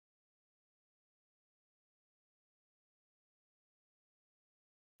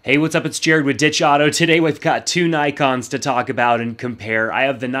Hey, what's up? It's Jared with Ditch Auto. Today we've got two Nikons to talk about and compare. I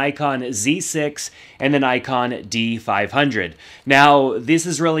have the Nikon Z6 and the Nikon D500. Now, this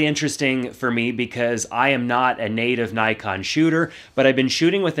is really interesting for me because I am not a native Nikon shooter, but I've been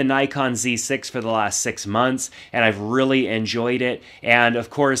shooting with the Nikon Z6 for the last 6 months, and I've really enjoyed it. And of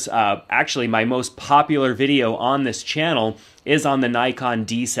course, actually my most popular video on this channel is on the Nikon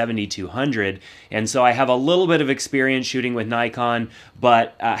D7200, and so I have a little bit of experience shooting with Nikon,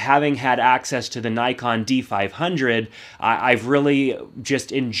 but having had access to the Nikon D500, I've really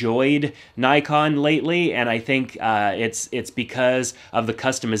just enjoyed Nikon lately, and I think it's because of the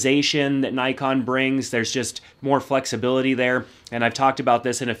customization that Nikon brings. There's just more flexibility there, and I've talked about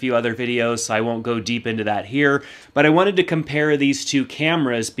this in a few other videos, so I won't go deep into that here, but I wanted to compare these two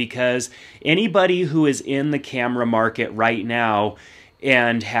cameras because anybody who is in the camera market right now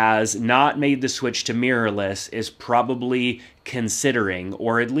and has not made the switch to mirrorless is probably considering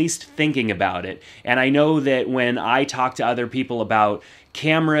or at least thinking about it. And I know that when I talk to other people about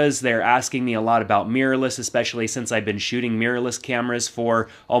cameras, they're asking me a lot about mirrorless, especially since I've been shooting mirrorless cameras for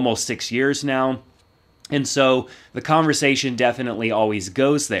almost 6 years now. And so the conversation definitely always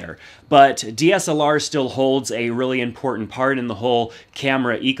goes there. But DSLR still holds a really important part in the whole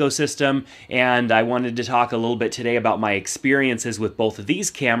camera ecosystem, and I wanted to talk a little bit today about my experiences with both of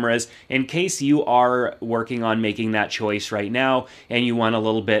these cameras in case you are working on making that choice right now and you want a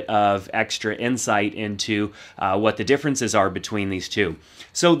little bit of extra insight into what the differences are between these two.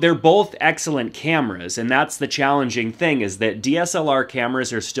 So they're both excellent cameras, and that's the challenging thing, is that DSLR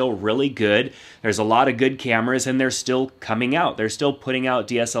cameras are still really good. There's a lot of good cameras, and they're still coming out. They're still putting out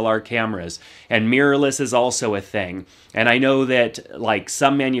DSLR cameras, and mirrorless is also a thing. And I know that like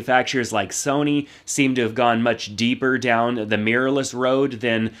some manufacturers like Sony seem to have gone much deeper down the mirrorless road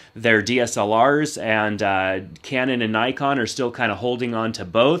than their DSLRs, and Canon and Nikon are still kind of holding on to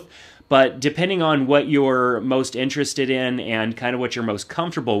both. But depending on what you're most interested in and kind of what you're most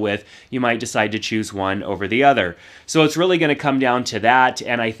comfortable with, you might decide to choose one over the other. So it's really going to come down to that,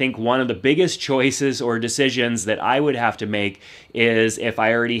 and I think one of the biggest choices or decisions that I would have to make is if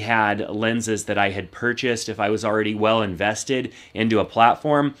I already had lenses that I had purchased, if I was already well invested into a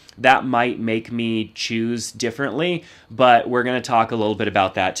platform, that might make me choose differently, but we're going to talk a little bit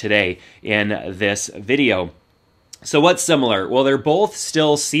about that today in this video. So what's similar? Well, they're both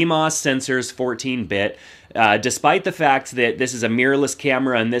still CMOS sensors, 14-bit. Despite the fact that this is a mirrorless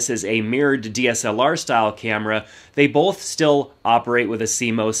camera and this is a mirrored DSLR style camera, they both still operate with a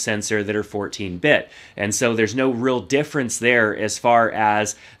CMOS sensor that are 14-bit. And so there's no real difference there as far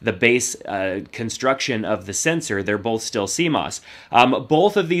as the base construction of the sensor. They're both still CMOS.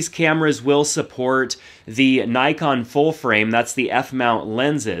 Both of these cameras will support the Nikon full frame. That's the F-mount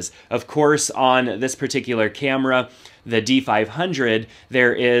lenses. Of course, on this particular camera, the D500,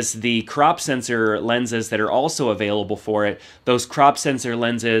 there is the crop sensor lenses that are also available for it. Those crop sensor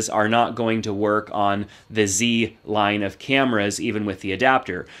lenses are not going to work on the Z line of cameras, even with the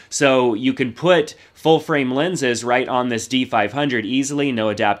adapter. So you can put full frame lenses right on this D500 easily, no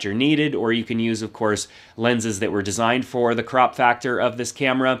adapter needed, or you can use, of course, lenses that were designed for the crop factor of this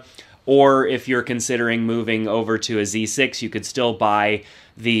camera. Or if you're considering moving over to a Z6, you could still buy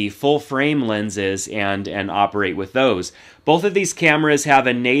the full frame lenses and operate with those. Both of these cameras have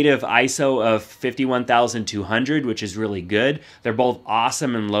a native ISO of 51,200, which is really good. They're both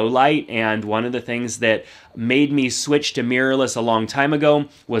awesome in low light, and one of the things that made me switch to mirrorless a long time ago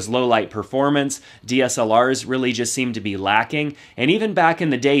was low light performance. DSLRs really just seemed to be lacking, and even back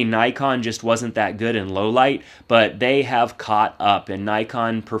in the day, Nikon just wasn't that good in low light, but they have caught up, and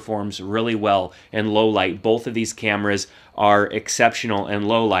Nikon performs really well in low light. Both of these cameras are exceptional in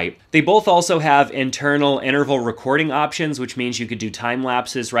low light. They both also have internal interval recording options, which means you could do time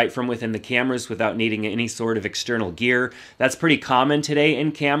lapses right from within the cameras without needing any sort of external gear. That's pretty common today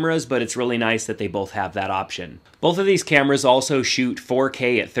in cameras, but it's really nice that they both have that option. Both of these cameras also shoot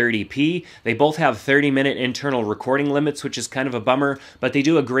 4K at 30p. They both have 30-minute internal recording limits, which is kind of a bummer, but they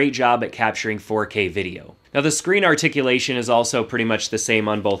do a great job at capturing 4K video. Now the screen articulation is also pretty much the same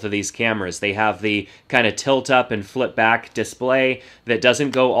on both of these cameras. They have the kind of tilt up and flip back display that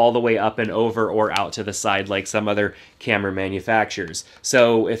doesn't go all the way up and over or out to the side like some other camera manufacturers.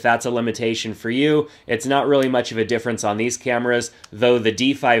 So if that's a limitation for you, it's not really much of a difference on these cameras, though the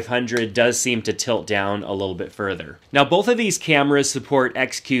D500 does seem to tilt down a little bit further. Now both of these cameras support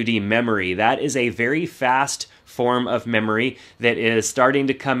XQD memory. That is a very fast form of memory that is starting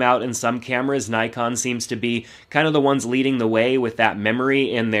to come out in some cameras. Nikon seems to be kind of the ones leading the way with that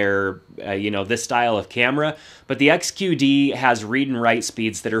memory in their, this style of camera. But the XQD has read and write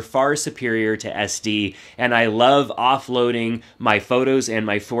speeds that are far superior to SD, and I love offloading my photos and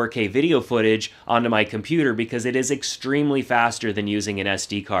my 4K video footage onto my computer because it is extremely faster than using an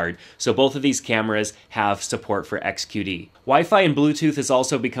SD card. So both of these cameras have support for XQD. Wi-Fi and Bluetooth has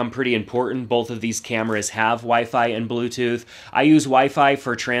also become pretty important. Both of these cameras have Wi-Fi and Bluetooth. I use Wi-Fi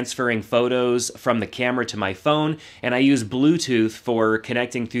for transferring photos from the camera to my phone, and I use Bluetooth for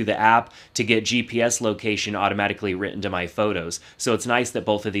connecting through the app to get GPS location automatically written to my photos. So it's nice that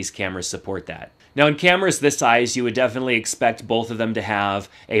both of these cameras support that. Now in cameras this size, you would definitely expect both of them to have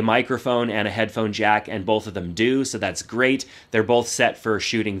a microphone and a headphone jack, and both of them do, so that's great. They're both set for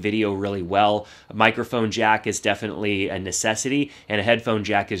shooting video really well. A microphone jack is definitely a necessity, and a headphone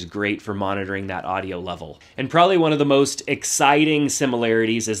jack is great for monitoring that audio level. And probably one of the most exciting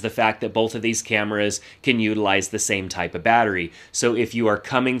similarities is the fact that both of these cameras can utilize the same type of battery. So if you are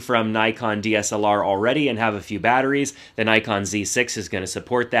coming from Nikon DSLR already and have a few batteries, the Nikon Z6 is going to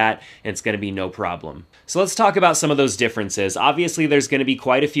support that, and it's going to be no problem. So let's talk about some of those differences. Obviously, there's going to be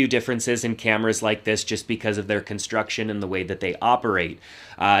quite a few differences in cameras like this just because of their construction and the way that they operate.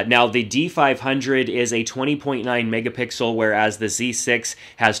 Now, the D500 is a 20.9 megapixel, whereas the Z6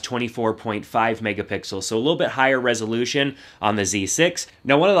 has 24.5 megapixels, so a little bit higher resolution on the Z6.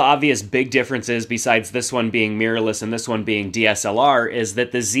 Now, one of the obvious big differences, besides this one being mirrorless and this one being DSLR, is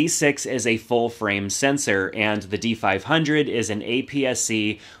that the Z6 is a full-frame sensor, and the D500 is an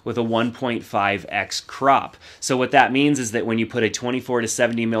APS-C with a 1.5x crop. So what that means is that when you put a 24 to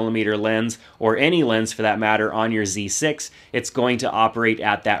 70 millimeter lens, or any lens for that matter, on your Z6, it's going to operate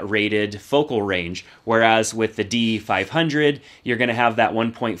at that rated focal range, whereas with the D500, you're going to have that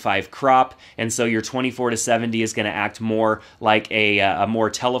 1.5 crop, and so your 24 to 70 is going to act more like a more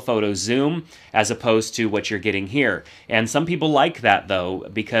telephoto zoom as opposed to what you're getting here. And some people like that though,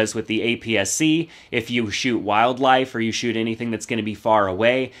 because with the APS-C, if you shoot wildlife or you shoot anything that's going to be far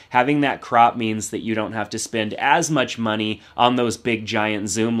away, having that crop means that you don't have to spend as much money on those big giant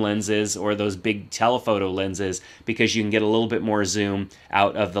zoom lenses or those big telephoto lenses, because you can get a little bit more zoom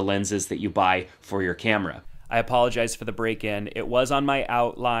out of the lenses that you buy for your camera. I apologize for the break-in. It was on my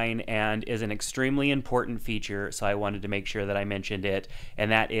outline and is an extremely important feature, so I wanted to make sure that I mentioned it, and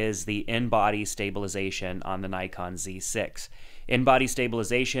that is the in-body stabilization on the Nikon Z6. In-body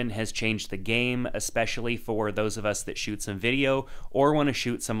stabilization has changed the game, especially for those of us that shoot some video or want to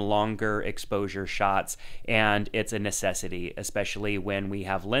shoot some longer exposure shots, and it's a necessity, especially when we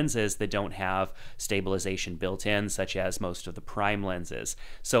have lenses that don't have stabilization built in, such as most of the prime lenses.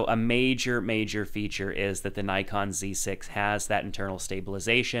 So a major feature is that the Nikon Z6 has that internal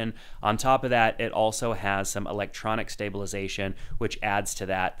stabilization. On top of that, it also has some electronic stabilization, which adds to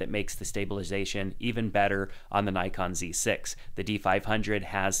that makes the stabilization even better on the Nikon Z6. The D500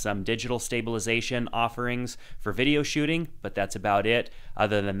 has some digital stabilization offerings for video shooting, but that's about it.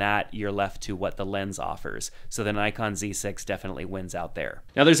 Other than that, you're left to what the lens offers. So the Nikon Z6 definitely wins out there.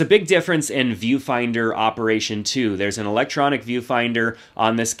 Now there's a big difference in viewfinder operation too. There's an electronic viewfinder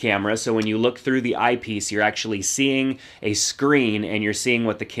on this camera, so when you look through the eyepiece, you're actually seeing a screen and you're seeing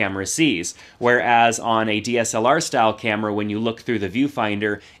what the camera sees. Whereas on a DSLR style camera, when you look through the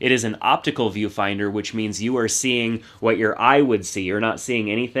viewfinder, it is an optical viewfinder, which means you are seeing what your eye would see. You're not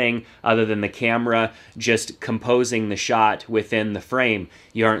seeing anything other than the camera just composing the shot within the frame.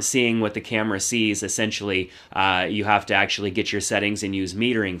 You aren't seeing what the camera sees. Essentially, you have to actually get your settings and use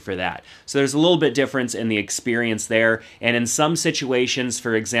metering for that. So there's a little bit difference in the experience there. And in some situations,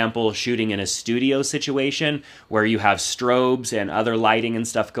 for example, shooting in a studio situation where you have strobes and other lighting and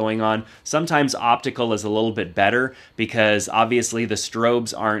stuff going on, sometimes optical is a little bit better because obviously the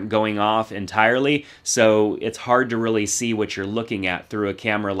strobes aren't going off entirely. So it's hard to really see what you're looking at through a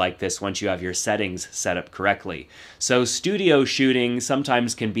camera like this once you have your settings set up correctly. So studio shooting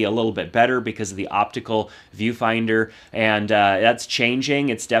sometimes can be a little bit better because of the optical viewfinder, and that's changing.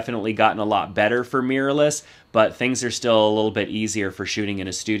 It's definitely gotten a lot better for mirrorless, but things are still a little bit easier for shooting in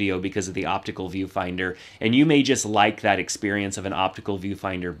a studio because of the optical viewfinder, and you may just like that experience of an optical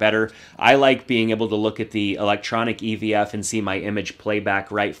viewfinder better. I like being able to look at the electronic EVF and see my image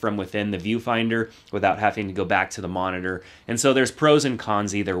playback right from within the viewfinder without having to go back to the monitor. And so there's pros and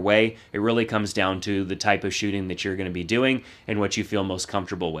cons either way. It really comes down to the type of shooting that you're going to be doing and what you feel most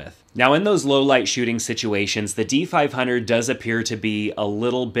comfortable with. Now in those low light shooting situations, the D500 does appear to be a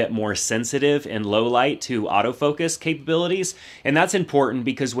little bit more sensitive in low light to autofocus capabilities. And that's important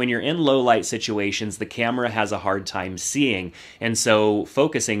because when you're in low light situations, the camera has a hard time seeing. And so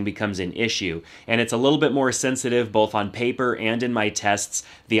focusing becomes an issue. And it's a little bit more sensitive both on paper and in my tests.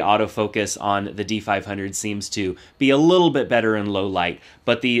 The autofocus on the D500 seems to be a little bit better in low light.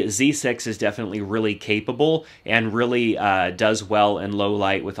 But the Z6 is definitely really capable and really does well in low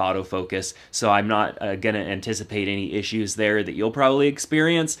light with autofocus. So I'm not going to anticipate any issues there that you'll probably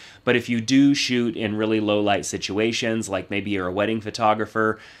experience. But if you do shoot in really low light situations, like maybe you're a wedding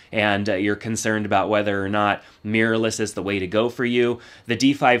photographer and you're concerned about whether or not mirrorless is the way to go for you, the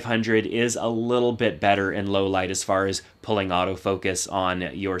D500 is a little bit better in low light as far as pulling autofocus on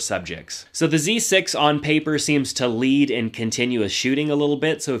your subjects. So the Z6 on paper seems to lead in continuous shooting a little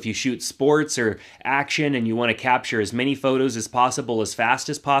bit. So if you shoot sports or action and you want to capture as many photos as possible as fast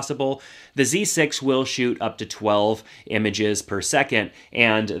as possible, the Z6 will shoot up to 12 images per second,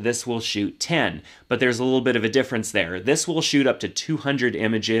 and this will shoot 10. But there's a little bit of a difference there. This will shoot up to 200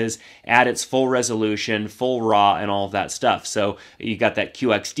 images at its full resolution, full RAW, and all of that stuff. So you got that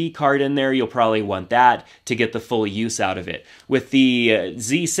QXD card in there. You'll probably want that to get the full use out of it. With the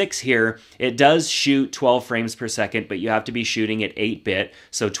Z6 here, it does shoot 12 frames per second, but you have to be shooting at 8-bit.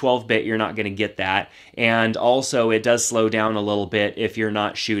 So 12-bit, you're not going to get that. And also, it does slow down a little bit if you're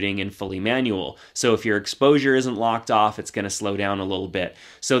not shooting in fully manual. So if your exposure isn't locked off, it's going to slow down a little bit.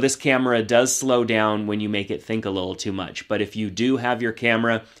 So this camera does slow down when you make it think a little too much. But if you do have your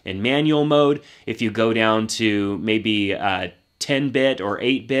camera in manual mode, if you go down to maybe 10-bit or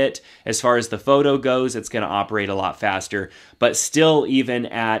 8-bit, as far as the photo goes, it's going to operate a lot faster. But still, even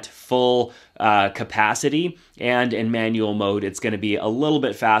at full capacity and in manual mode, it's going to be a little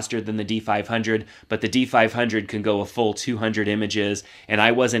bit faster than the D500, but the D500 can go a full 200 images, and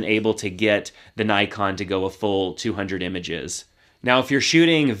I wasn't able to get the Nikon to go a full 200 images. Now, if you're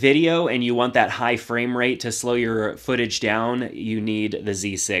shooting video and you want that high frame rate to slow your footage down, you need the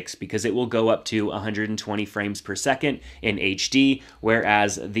Z6 because it will go up to 120 frames per second in HD,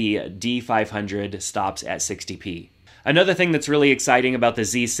 whereas the D500 stops at 60p. Another thing that's really exciting about the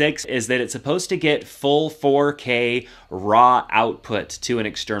Z6 is that it's supposed to get full 4K raw output to an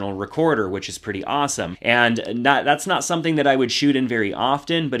external recorder, which is pretty awesome. And that's not something that I would shoot in very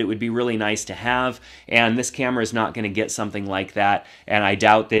often, but it would be really nice to have. And this camera is not going to get something like that. And I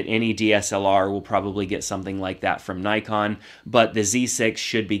doubt that any DSLR will probably get something like that from Nikon, but the Z6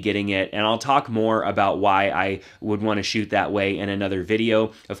 should be getting it. And I'll talk more about why I would want to shoot that way in another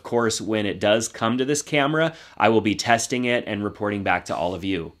video. Of course, when it does come to this camera, I will be testing it and reporting back to all of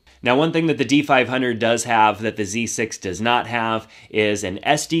you. Now, one thing that the D500 does have that the Z6 does not have is an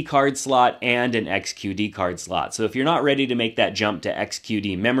SD card slot and an XQD card slot. So if you're not ready to make that jump to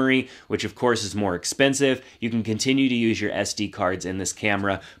XQD memory, which of course is more expensive, you can continue to use your SD cards in this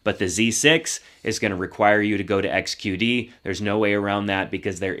camera, but the Z6 is going to require you to go to XQD. There's no way around that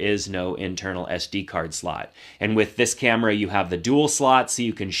because there is no internal SD card slot. And with this camera, you have the dual slot, so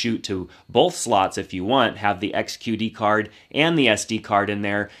you can shoot to both slots if you want, have the XQD card and the SD card in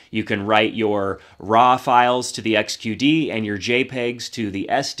there. You can write your RAW files to the XQD and your JPEGs to the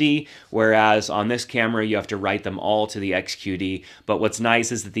SD, whereas on this camera, you have to write them all to the XQD. But what's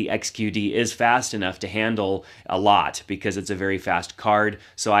nice is that the XQD is fast enough to handle a lot because it's a very fast card,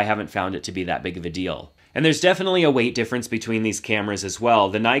 so I haven't found it to be that big of a deal. And there's definitely a weight difference between these cameras as well.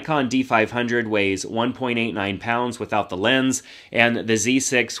 The Nikon D500 weighs 1.89 pounds without the lens, and the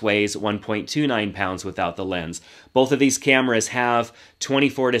Z6 weighs 1.29 pounds without the lens. Both of these cameras have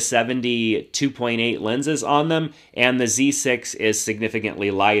 24-70 2.8 lenses on them, and the Z6 is significantly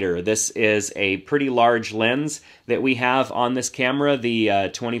lighter. This is a pretty large lens that we have on this camera, the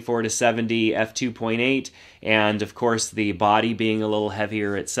 24-70 f2.8, and of course the body being a little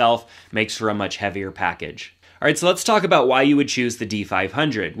heavier itself makes for a much heavier package. All right, so let's talk about why you would choose the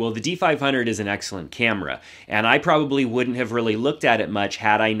D500. Well, the D500 is an excellent camera, and I probably wouldn't have really looked at it much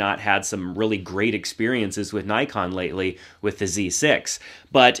had I not had some really great experiences with Nikon lately with the Z6.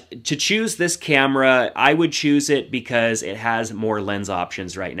 But to choose this camera, I would choose it because it has more lens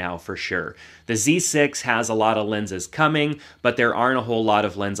options right now for sure. The Z6 has a lot of lenses coming, but there aren't a whole lot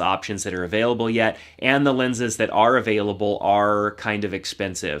of lens options that are available yet, and the lenses that are available are kind of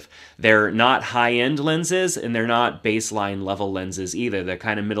expensive. They're not high-end lenses, and they're not baseline level lenses either. They're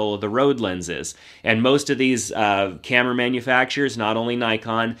kind of middle-of-the-road lenses. And most of these camera manufacturers, not only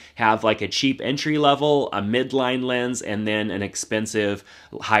Nikon, have like a cheap entry level, a midline lens, and then an expensive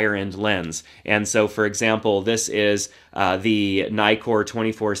higher-end lens. And so, for example, this is the Nikkor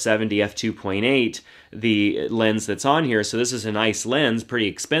 24-70 f2.8. the lens that's on here. So this is a nice lens, pretty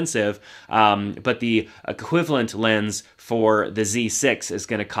expensive, but the equivalent lens for the Z6 is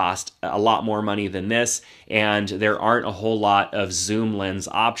going to cost a lot more money than this, and there aren't a whole lot of zoom lens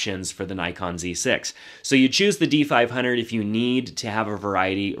options for the Nikon Z6. So you choose the D500 if you need to have a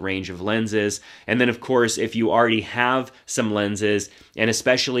variety range of lenses, and then of course if you already have some lenses, and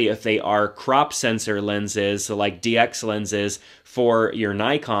especially if they are crop sensor lenses, so like DX lenses for your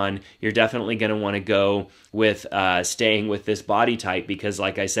Nikon, you're definitely going to want to go with staying with this body type, because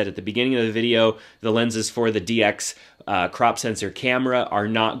like I said at the beginning of the video, the lenses for the DX crop sensor camera are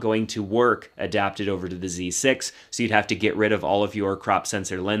not going to work adapted over to the Z6, so you'd have to get rid of all of your crop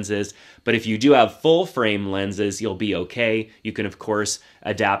sensor lenses. But if you do have full frame lenses, you'll be okay. You can of course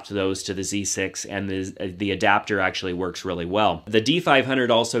adapt those to the Z6, and the adapter actually works really well. The D500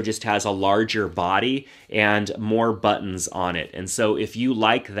 also just has a larger body and more buttons on it, and so if you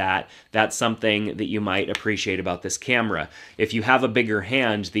like that, that's something that you might appreciate about this camera. If you have a bigger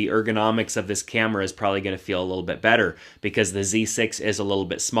hand, the ergonomics of this camera is probably going to feel a little bit better because the Z6 is a little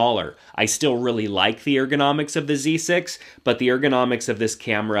bit smaller. I still really like the ergonomics of the Z6, but the ergonomics of this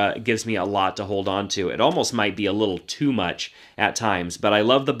camera gives me a lot to hold on to. It almost might be a little too much at times, but I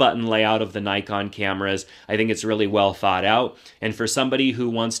love the button layout of the Nikon cameras. I think it's really well thought out, and for somebody who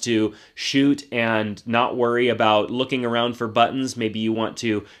wants to shoot and not worry about looking around for buttons, maybe you want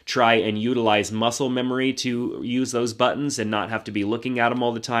to try and utilize muscle memory to use those buttons and not have to be looking at them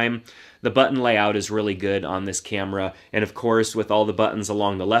all the time, the button layout is really good on this camera. And of course, with all the buttons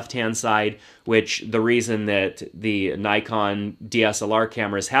along the left-hand side, which the reason that the Nikon DSLR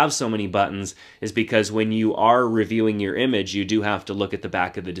cameras have so many buttons is because when you are reviewing your image, you do have to look at the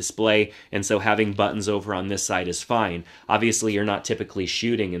back of the display, and so having buttons over on this side is fine. Obviously, you're not typically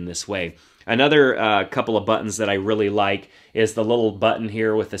shooting in this way. Another couple of buttons that I really like is the little button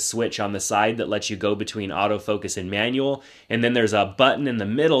here with a switch on the side that lets you go between autofocus and manual. And then there's a button in the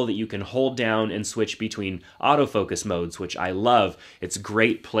middle that you can hold down and switch between autofocus modes, which I love. It's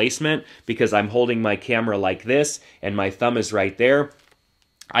great placement because I'm holding my camera like this and my thumb is right there.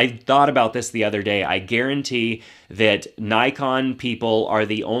 I thought about this the other day. I guarantee that Nikon people are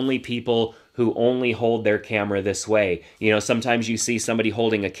the only people who only hold their camera this way. You know, sometimes you see somebody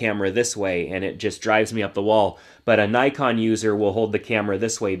holding a camera this way and it just drives me up the wall. But a Nikon user will hold the camera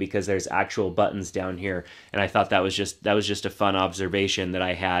this way because there's actual buttons down here. And I thought that was just a fun observation that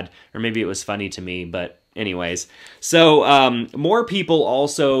I had, or maybe it was funny to me, but anyways. So more people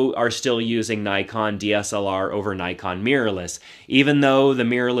also are still using Nikon DSLR over Nikon mirrorless. Even though the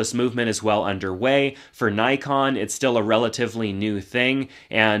mirrorless movement is well underway, for Nikon it's still a relatively new thing,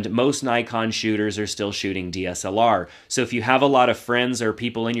 and most Nikon shooters are still shooting DSLR. So if you have a lot of friends or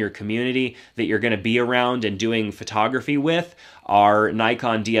people in your community that you're going to be around and doing photography with are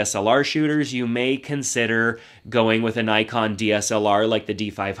Nikon DSLR shooters, you may consider going with a Nikon DSLR like the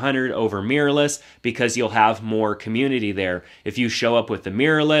D500 over mirrorless, because you'll have more community there. If you show up with the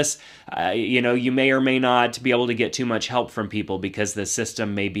mirrorless, you know, you may or may not be able to get too much help from people because the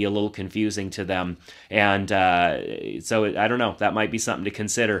system may be a little confusing to them. And so I don't know, that might be something to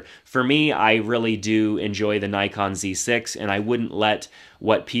consider. For me, I really do enjoy the Nikon Z6, and I wouldn't let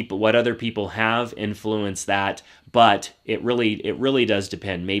what other people have influence that, but it really does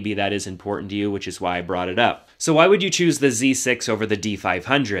depend. Maybe that is important to you, which is why I brought it up. So why would you choose the Z6 over the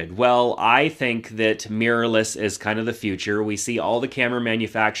D500? Well, I think that mirrorless is kind of the future. We see all the camera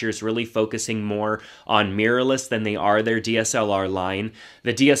manufacturers really focusing more on mirrorless than they are their DSLR line.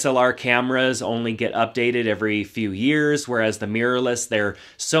 The DSLR cameras only get updated every few years, whereas the mirrorless, there are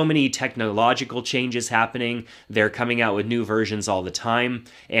so many technological changes happening. They're coming out with new versions all the time,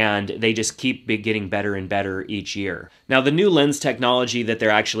 and they just keep getting better and better each year. Now, the new lens technology that they're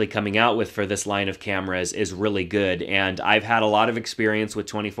actually coming out with for this line of cameras is really good, and I've had a lot of experience with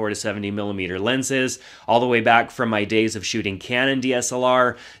 24 to 70 millimeter lenses, all the way back from my days of shooting Canon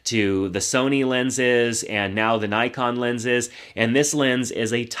DSLR to the Sony lenses and now the Nikon lenses, and this lens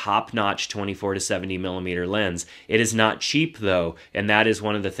is a top-notch 24 to 70 millimeter lens. It is not cheap though, and that is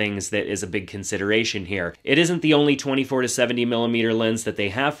one of the things that is a big consideration here. It isn't the only 24 to 70 millimeter lens that they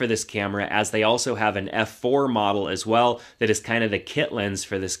have for this camera, as they also have an f4 model as well that is kind of the kit lens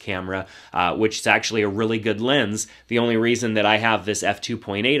for this camera, which is actually a really good lens. The only reason that I have this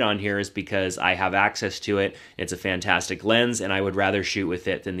f2.8 on here is because I have access to it. It's a fantastic lens, and I would rather shoot with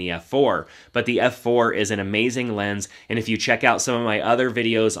it than the f4. But the f4 is an amazing lens, and if you check out some of my other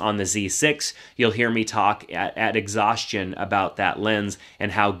videos on the Z6, you'll hear me talk at exhaustion about that lens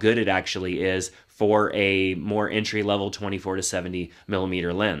and how good it actually is for a more entry-level 24 to 70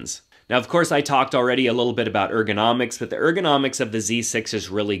 millimeter lens. Now, of course, I talked already a little bit about ergonomics, but the ergonomics of the Z6 is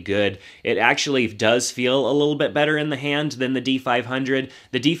really good. It actually does feel a little bit better in the hand than the D500.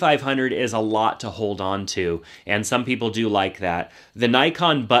 The D500 is a lot to hold on to, and some people do like that. The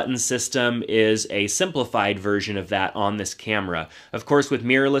Nikon button system is a simplified version of that on this camera. Of course, with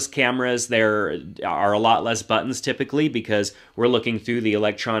mirrorless cameras, there are a lot less buttons typically because we're looking through the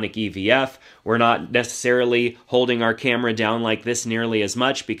electronic EVF. We're not necessarily holding our camera down like this nearly as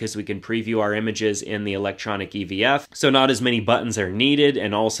much because we can preview our images in the electronic EVF. So not as many buttons are needed,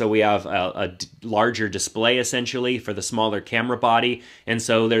 and also we have a larger display essentially for the smaller camera body, and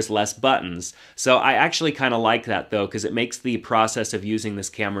so there's less buttons. So I actually kind of like that though, because it makes the process of using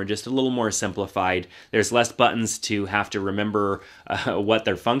this camera just a little more simplified. There's less buttons to have to remember what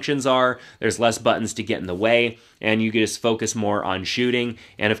their functions are. There's less buttons to get in the way, and you can just focus more on shooting.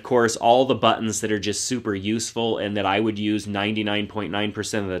 And of course, all the buttons that are just super useful and that I would use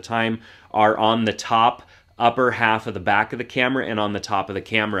 99.9% of the time are on the top upper half of the back of the camera and on the top of the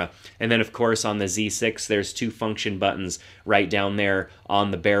camera. And then of course on the Z6 there's two function buttons right down there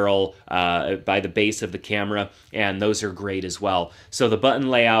on the barrel by the base of the camera, and those are great as well. So the button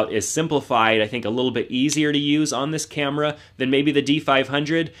layout is simplified, I think a little bit easier to use on this camera than maybe the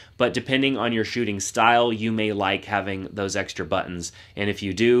D500, but depending on your shooting style you may like having those extra buttons, and if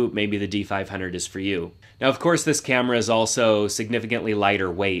you do, maybe the D500 is for you. Now of course this camera is also significantly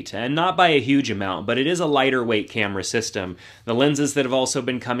lighter weight, and not by a huge amount, but it is a lighter weight camera system. The lenses that have also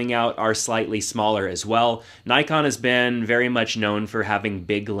been coming out are slightly smaller as well. Nikon has been very much known for having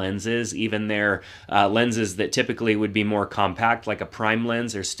big lenses. Even their lenses that typically would be more compact, like a prime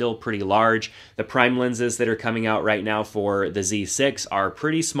lens, are still pretty large. The prime lenses that are coming out right now for the Z6 are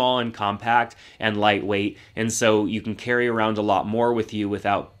pretty small and compact and lightweight, and so you can carry around a lot more with you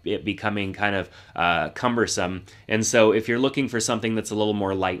without it becoming kind of cumbersome. And so if you're looking for something that's a little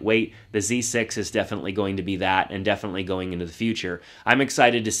more lightweight, the Z6 is definitely going to be that, and definitely going into the future. I'm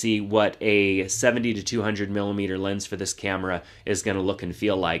excited to see what a 70 to 200 millimeter lens for this camera is going to look and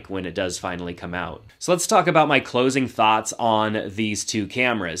feel like when it does finally come out. So let's talk about my closing thoughts on these two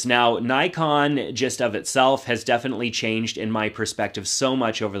cameras. Now, Nikon just of itself has definitely changed in my perspective so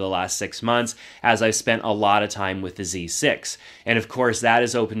much over the last 6 months as I've spent a lot of time with the Z6. And of course that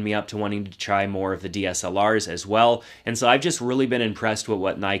has opened me up to wanting to try more of the DSLRs as well. And so I've just really been impressed with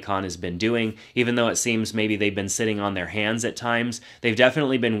what Nikon has been doing. Even though it seems maybe they've been sitting on their hands at times, they've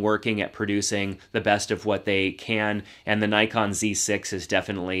definitely been working at producing the best of what they can, and the Nikon Z6 is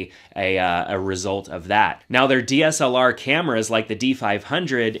definitely a result of that. Now their DSLR cameras like the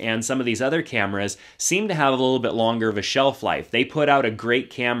D500 and some of these other cameras seem to have a little bit longer of a shelf life. They put out a great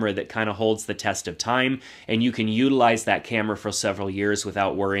camera that kind of holds the test of time, and you can utilize that camera for several years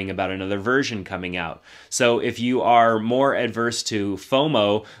without worrying about another version coming out. So if you are more adverse to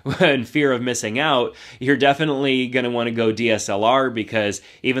FOMO and fear of missing out, you're definitely going to want to go DSLR, because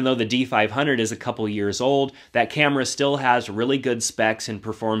even though the D500 is a couple years old, that camera still has really good specs and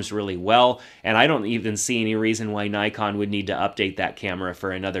performs really well, and I don't even see any reason why Nikon would need to update that camera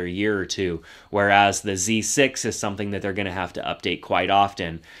for another year or two, whereas the Z6 is something that they're going to have to update quite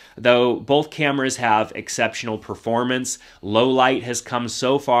often. Though both cameras have exceptional performance, low light has come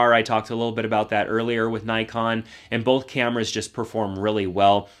so far. I talked a little bit about that earlier with Nikon, and both cameras just perform really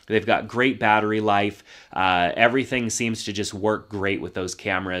well. They've got great battery life. Everything seems to just work great with those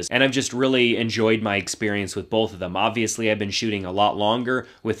cameras, and I've just really enjoyed my experience with both of them. Obviously, I've been shooting a lot longer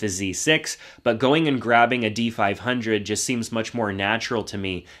with the Z6, but going and grabbing a D500 just seems much more natural to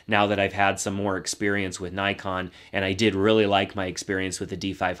me now that I've had some more experience with Nikon, and I did really like my experience with the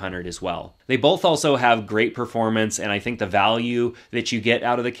D500 as well. They both also have great performance, and I think the value that you get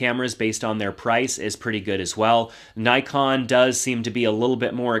out of the cameras based on their price is pretty good as well. Nikon does seem to be a little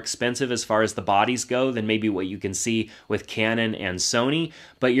bit more expensive as far as the bodies go than maybe what you can see with Canon and Sony,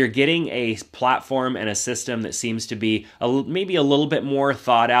 but you're getting a platform and a system that seems to be maybe a little bit more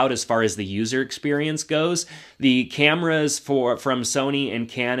thought out as far as the user experience goes. The cameras from Sony and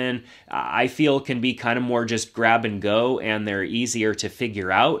Canon, I feel, can be kind of more just grab and go, and they're easier to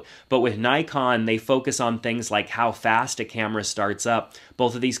figure out. But with Nikon, they focus on things like how fast a camera starts up.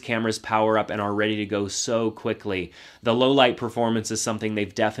 Both of these cameras power up and are ready to go so quickly. The low light performance is something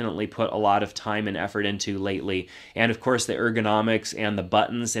they've definitely put a lot of time and effort into lately. And of course, the ergonomics and the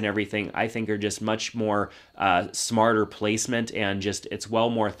buttons and everything, I think, are just much more smarter placement, and just it's well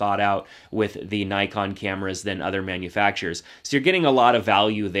more thought out with the Nikon cameras than other manufacturers. So you're getting a lot of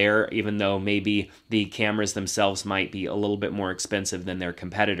value there, even though maybe the cameras themselves might be a little bit more expensive than their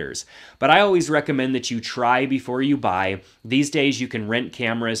competitors. But I always recommend that you try before you buy. These days you can rent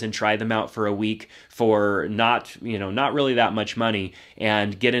cameras and try them out for a week for not really that much money,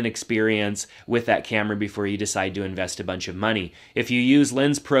 and get an experience with that camera before you decide to invest a bunch of money. If you use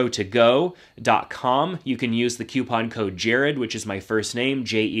lensprotogo.com, you can use the coupon code Jared, which is my first name,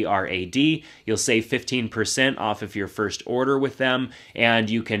 J-E-R-A-D. You'll save 15% off of your first order with them, and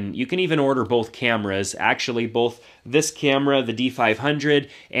you can even order both cameras, actually both this camera, the D500,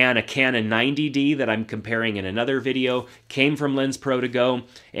 and a Canon 90D that I'm comparing in another video came from LensPro2Go,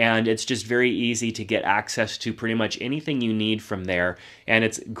 and it's just very easy to get access to pretty much anything you need from there, and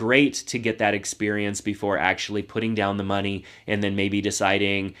it's great to get that experience before actually putting down the money and then maybe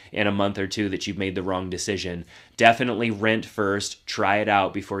deciding in a month or two that you've made the wrong decision. Definitely rent first, try it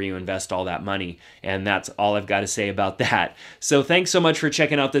out before you invest all that money, and that's all I've got to say about that. So thanks so much for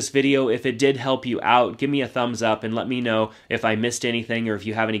checking out this video. If it did help you out, give me a thumbs up and let me know if I missed anything or if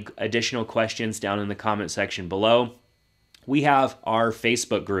you have any additional questions down in the comment section below. We have our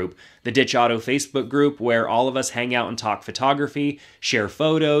Facebook group, the Ditch Auto Facebook group, where all of us hang out and talk photography, share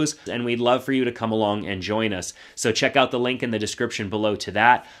photos, and we'd love for you to come along and join us. So check out the link in the description below to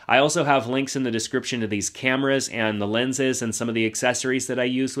that. I also have links in the description to these cameras and the lenses and some of the accessories that I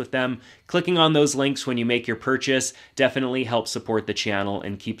use with them. Clicking on those links when you make your purchase definitely helps support the channel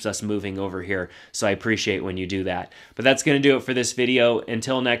and keeps us moving over here. So I appreciate when you do that. But that's going to do it for this video.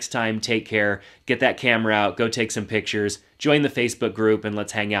 Until next time, take care. Get that camera out, go take some pictures, join the Facebook group, and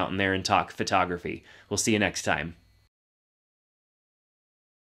let's hang out in there and talk photography. We'll see you next time.